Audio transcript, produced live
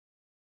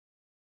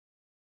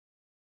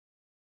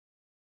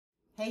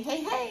Hey,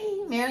 hey, hey,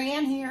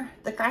 Marieanne here,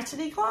 the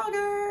Crochety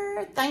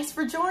Clogger. Thanks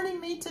for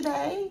joining me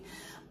today.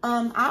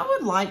 I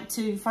would like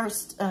to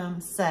first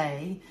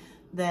say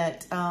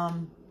that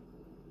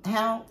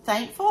how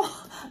thankful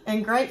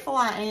and grateful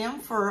I am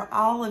for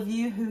all of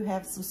you who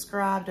have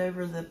subscribed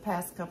over the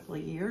past couple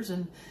of years.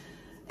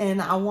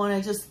 And I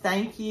want to just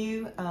thank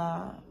you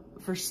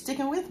for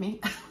sticking with me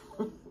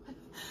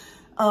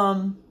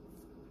and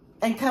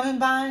coming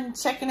by and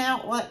checking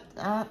out what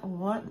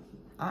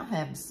I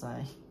have to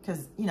say.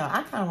 Because, you know,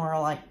 I kind of were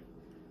like,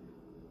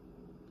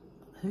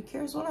 who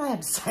cares what I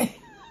have to say?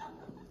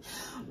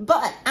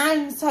 But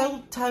I'm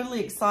so totally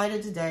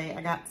excited today.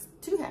 I got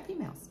 2 happy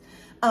mouths.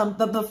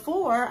 But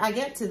before I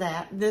get to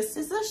that, this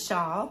is a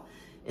shawl.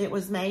 It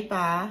was made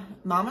by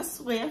Mama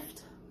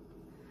Swift.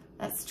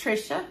 That's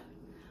Trisha.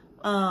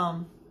 I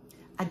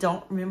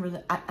don't remember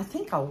that. I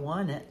think I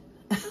won it.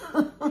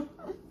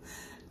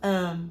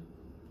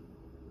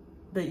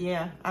 But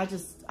yeah,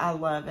 I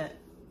love it.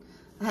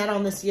 I had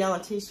on this yellow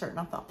t-shirt and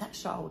I thought that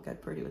shawl would go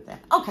pretty with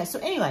that. Okay, so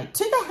anyway,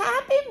 to the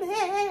Happy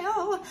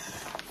Mail.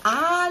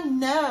 I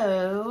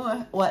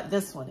know what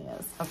this one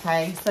is,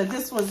 okay? So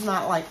this was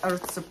not like, well,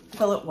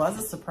 it was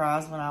a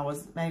surprise when I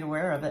was made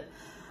aware of it.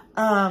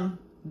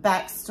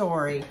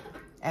 Backstory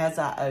as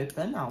I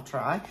open, I'll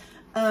try.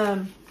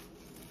 In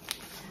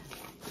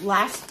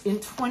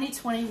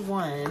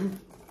 2021,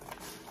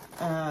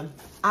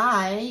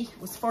 I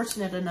was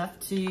fortunate enough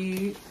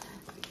to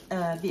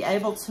be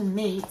able to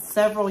meet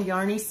several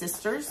Yarny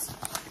sisters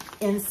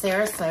in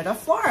Sarasota,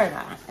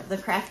 Florida. The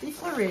Crafty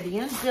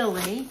Floridian,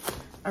 Billy,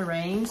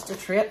 arranged a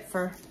trip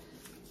for,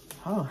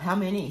 oh, how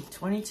many?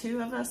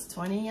 22 of us,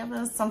 20 of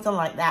us, something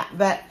like that.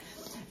 But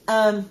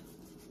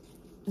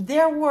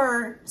there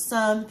were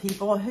some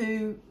people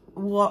who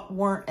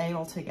weren't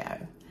able to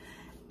go.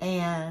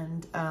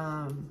 And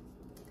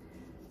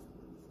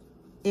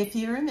if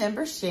you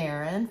remember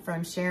Sharon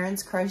from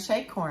Sharon's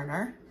Crochet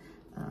Corner,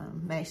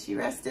 may she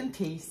rest in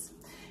peace,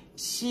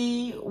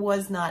 she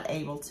was not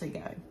able to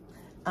go.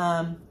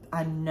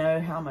 I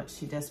know how much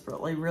she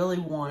desperately really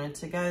wanted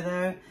to go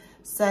though.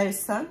 So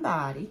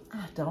somebody,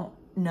 I don't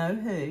know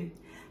who,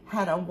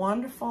 had a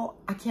wonderful,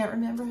 I can't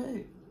remember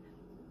who.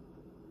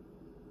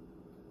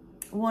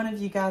 One of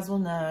you guys will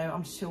know,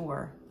 I'm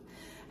sure,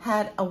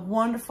 had a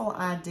wonderful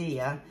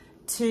idea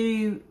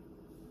to,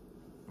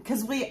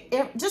 because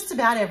just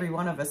about every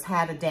one of us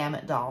had a Damn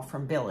It doll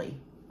from Billy,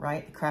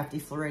 right? The Crafty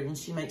Floridian.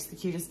 She makes the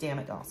cutest Damn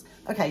It dolls.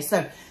 Okay,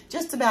 so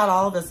just about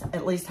all of us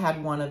at least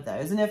had one of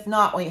those. And if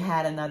not, we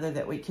had another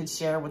that we could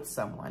share with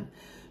someone.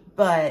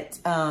 But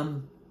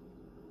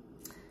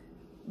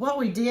what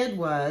we did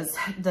was,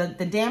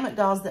 the Damn It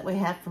dolls that we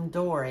had from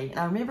Dory, and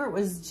I remember it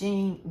was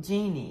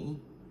Jeannie.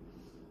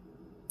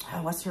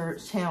 Oh, what's her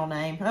channel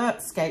name? Oh, it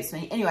escapes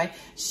me. Anyway,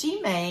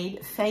 she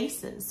made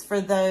faces for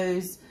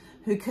those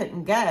who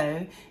couldn't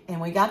go,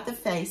 and we got the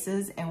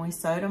faces and we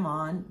sewed them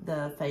on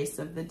the face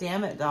of the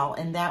Damn It doll,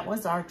 and that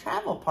was our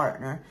travel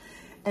partner.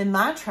 And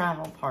my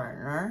travel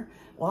partner,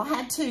 well, I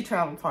had 2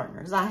 travel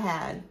partners. I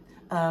had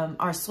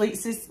my sweet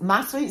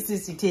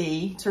sissy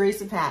T,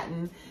 Teresa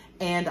Patton,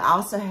 and I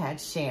also had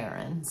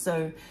Sharon.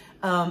 So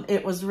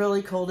it was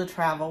really cool to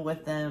travel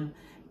with them.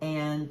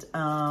 And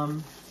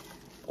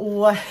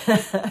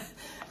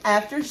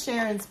after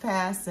Sharon's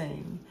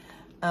passing,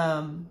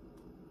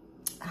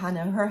 I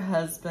know her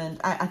husband,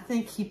 I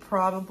think he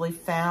probably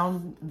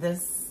found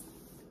this.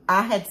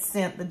 I had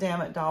sent the Damn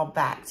It doll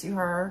back to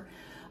her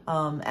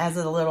as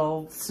a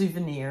little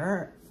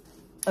souvenir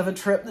of a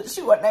trip that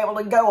she wasn't able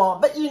to go on.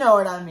 But you know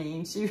what I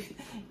mean.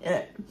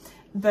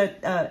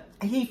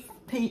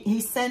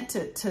 He sent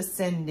it to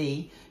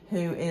Cindy,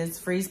 who is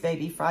Freeze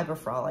Baby Fiber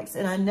Frolics.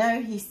 And I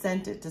know he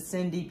sent it to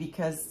Cindy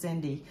because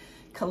Cindy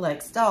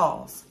collects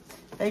dolls.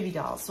 Baby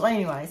dolls. So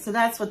anyway, so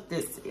that's what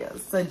this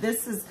is. So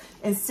this is,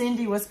 and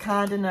Cindy was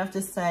kind enough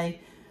to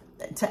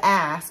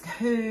ask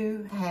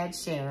who had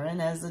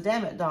Sharon as a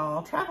Damn It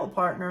doll travel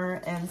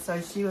partner. And so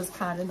she was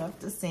kind enough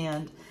to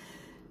send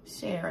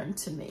Sharon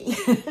to me.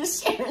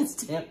 Sharon's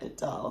Damn It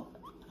doll.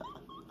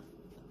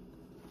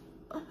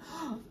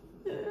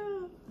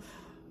 Yeah.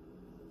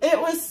 It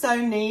was so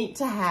neat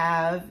to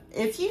have.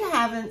 If you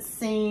haven't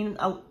seen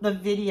the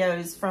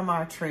videos from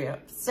our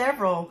trip,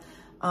 several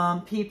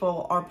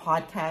people are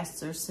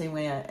podcasters who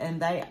went,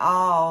 and they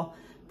all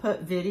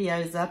put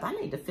videos up. I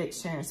need to fix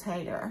Sharon's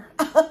hater.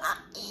 But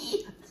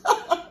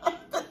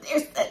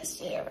there's that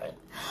Sharon.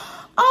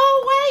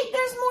 Oh, wait,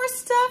 there's more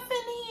stuff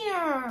in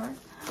here.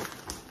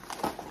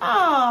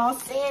 Oh,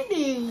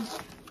 Sandy.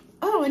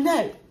 Oh, a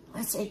note.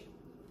 Let's see.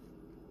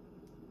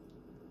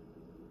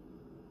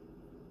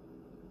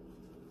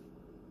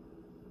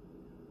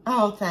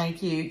 Oh,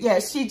 thank you. Yeah,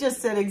 she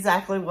just said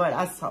exactly what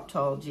I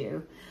told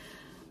you.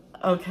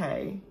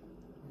 Okay.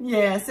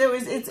 Yes,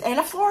 it's and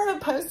a Florida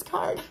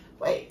postcard.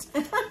 Wait.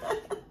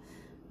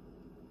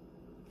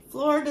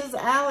 Florida's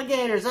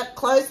alligators up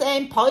close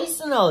and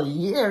personal.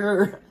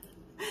 Yeah.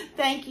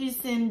 Thank you,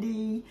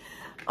 Cindy.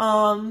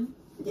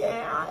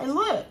 Yeah, and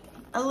look,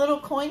 a little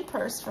coin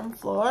purse from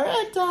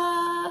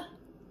Florida.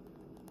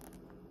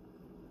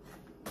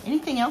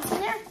 Anything else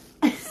in there?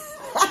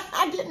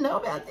 I didn't know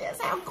about this.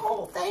 How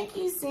cool. Thank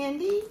you,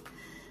 Cindy.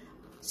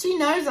 She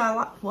knows I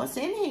like, what's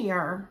in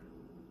here?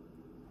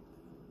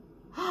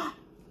 Oh,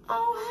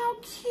 how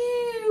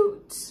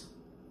cute.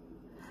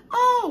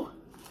 Oh,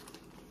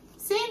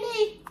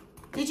 Cindy,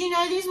 did you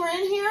know these were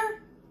in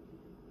here?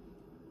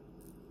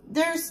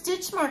 They're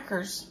stitch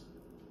markers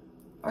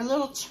or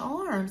little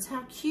charms.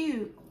 How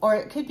cute. Or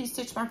it could be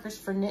stitch markers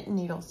for knitting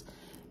needles.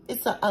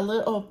 It's a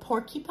little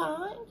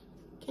porcupine.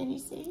 Can you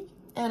see?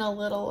 And a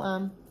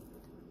little,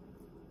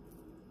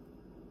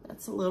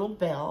 that's a little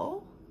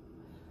bell.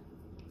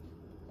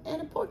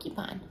 And a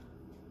porcupine.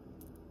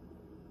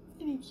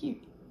 Isn't he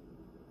cute?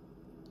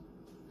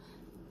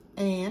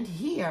 And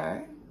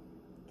here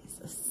is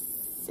a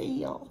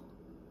seal.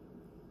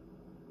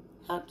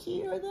 How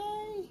cute are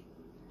they?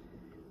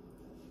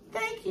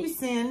 Thank you,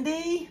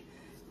 Cindy.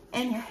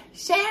 And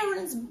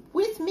Sharon's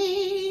with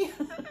me.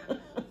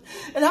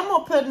 And I'm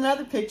going to put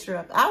another picture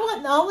up. I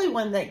wasn't the only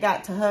one that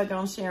got to hug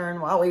on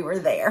Sharon while we were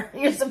there.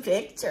 Here's a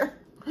picture.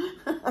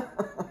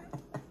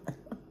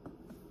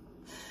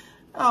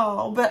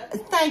 Oh, but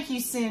thank you,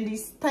 Cindy.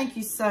 Thank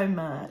you so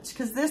much.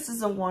 Because this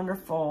is a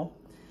wonderful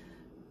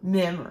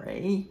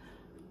memory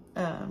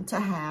to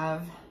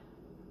have.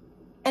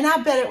 And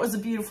I bet it was a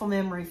beautiful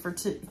memory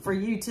for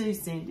you too,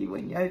 Cindy,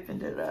 when you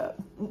opened it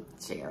up,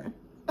 Sharon.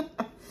 I'm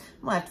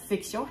going to have to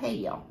fix your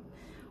hair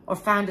or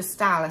find a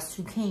stylist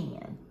who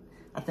can.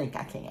 I think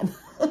I can.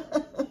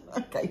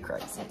 Okay,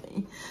 crazy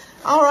me.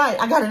 All right,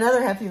 I got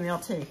another Happy Meal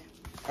too.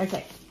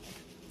 Okay,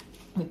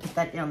 let me put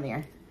that down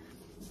there.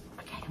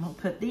 Okay, I'm going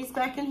to put these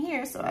back in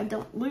here so I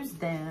don't lose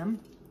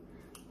them.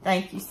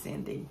 Thank you,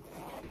 Cindy.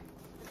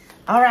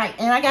 All right,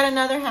 and I got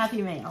another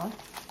Happy Meal.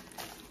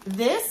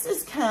 This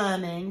is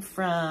coming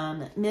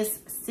from Miss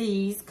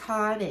C's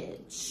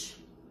Cottage.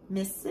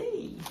 Miss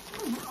C.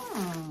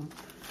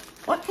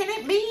 What can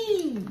it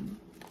be?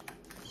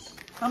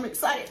 I'm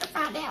excited to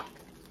find out.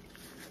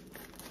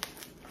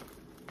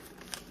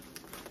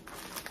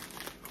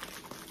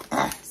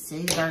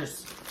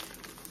 Scissors.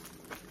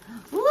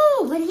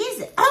 Ooh, what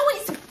is it? Oh,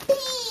 it's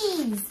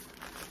beads.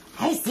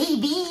 I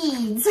see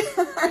beads.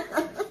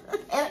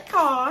 And a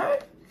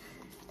card.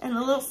 And a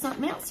little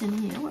something else in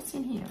here. What's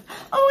in here?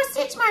 Oh, a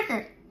stitch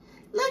marker.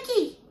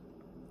 Looky.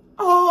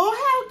 Oh,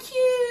 how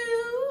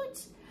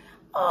cute.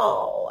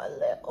 Oh, a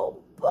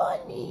little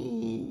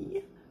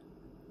bunny.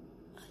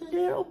 A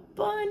little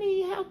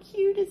bunny. How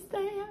cute is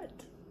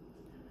that?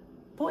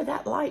 Boy,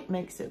 that light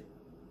makes it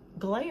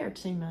glare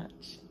too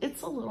much.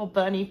 It's a little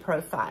bunny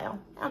profile.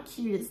 How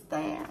cute is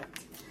that?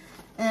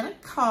 And a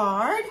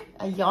card.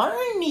 A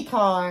Yarn Me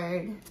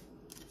card.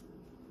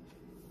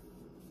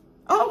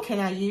 Oh, can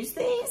I use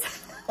these?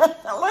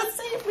 Let's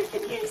see if we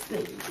can use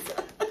these.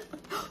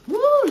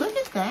 Woo, look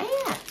at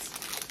that.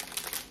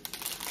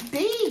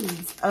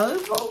 Beads,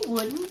 oval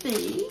wooden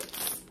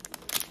beads.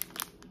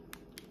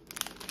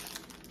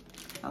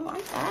 I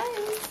like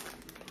those.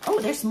 Oh,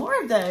 there's more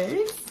of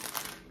those.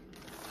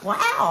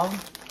 Wow.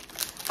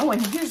 Oh,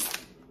 and here's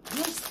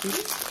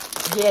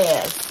these.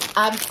 Yes,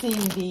 I've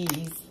seen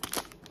these.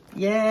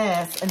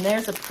 Yes, and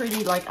there's a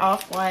pretty like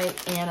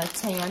off-white and a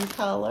tan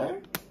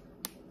color.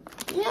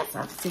 Yes,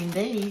 I've seen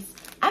these.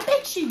 I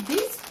bet you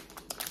these,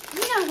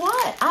 you know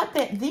what? I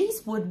bet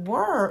these would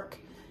work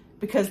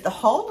because the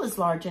hole is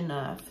large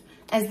enough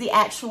as the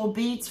actual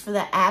beads for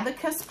the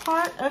abacus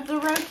part of the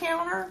row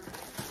counter.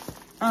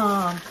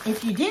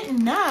 If you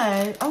didn't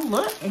know, oh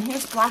look, and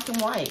here's black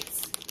and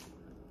whites.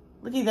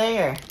 Looky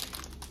there.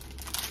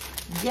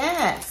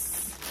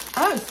 Yes.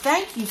 Oh,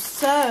 thank you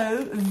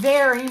so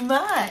very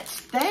much.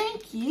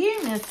 Thank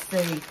you, Miss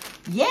C.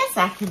 Yes,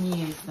 I can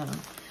use them.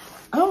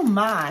 Oh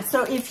my,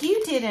 so if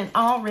you didn't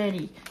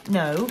already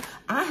know,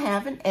 I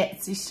have an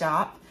Etsy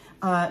shop.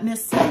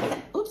 Miss C,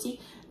 oopsie,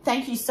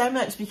 thank you so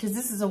much because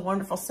this is a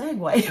wonderful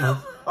segue.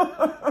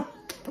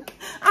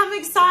 I'm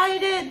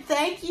excited,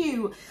 thank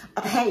you.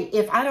 Hey,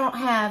 if I don't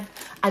have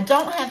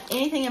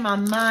anything in my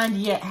mind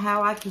yet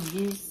how I could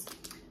use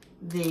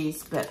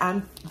these, but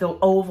the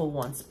oval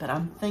ones, but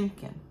I'm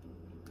thinking.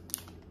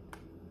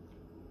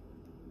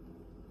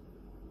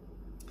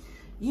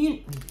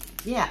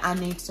 Yeah, I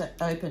need to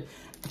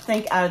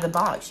think out of the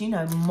box, you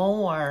know,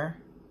 more.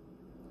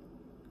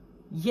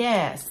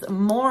 Yes,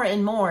 more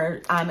and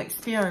more I'm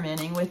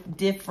experimenting with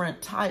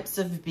different types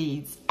of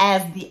beads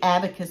as the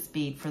abacus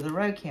bead for the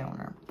row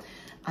counter.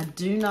 I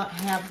do not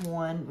have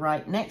one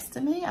right next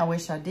to me. I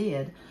wish I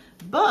did.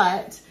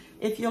 But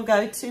if you'll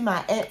go to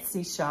my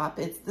Etsy shop,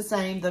 it's the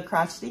same, the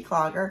Crochety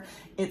Clogger.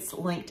 It's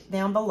linked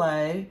down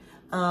below.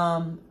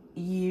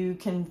 You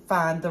can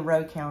find the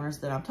row counters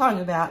that I'm talking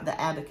about, the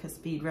abacus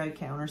bead row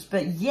counters.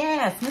 But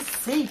yes, Miss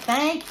C,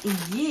 thank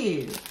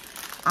you.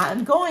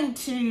 I'm going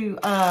to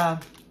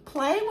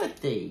play with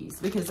these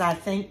because I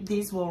think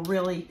these will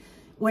really,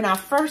 when I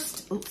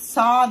first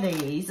saw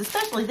these,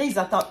 especially these,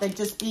 I thought they'd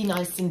just be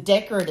nice and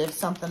decorative,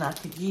 something I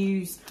could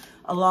use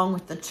along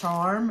with the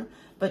charm.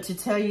 But to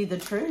tell you the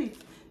truth,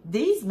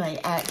 these may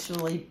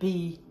actually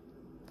be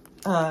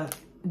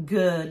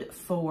good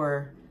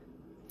for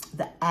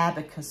the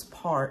abacus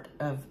part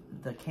of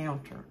the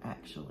counter,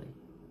 actually.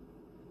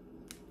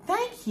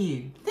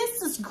 you.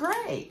 This is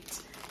great.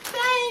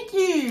 Thank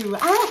you.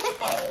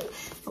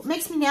 It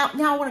makes me now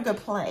I want to go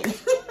play.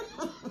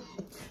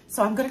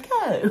 So I'm going to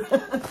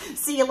go.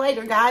 See you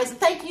later, guys.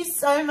 Thank you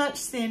so much,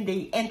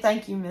 Cindy. And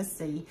thank you,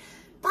 Missy.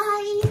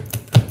 Bye.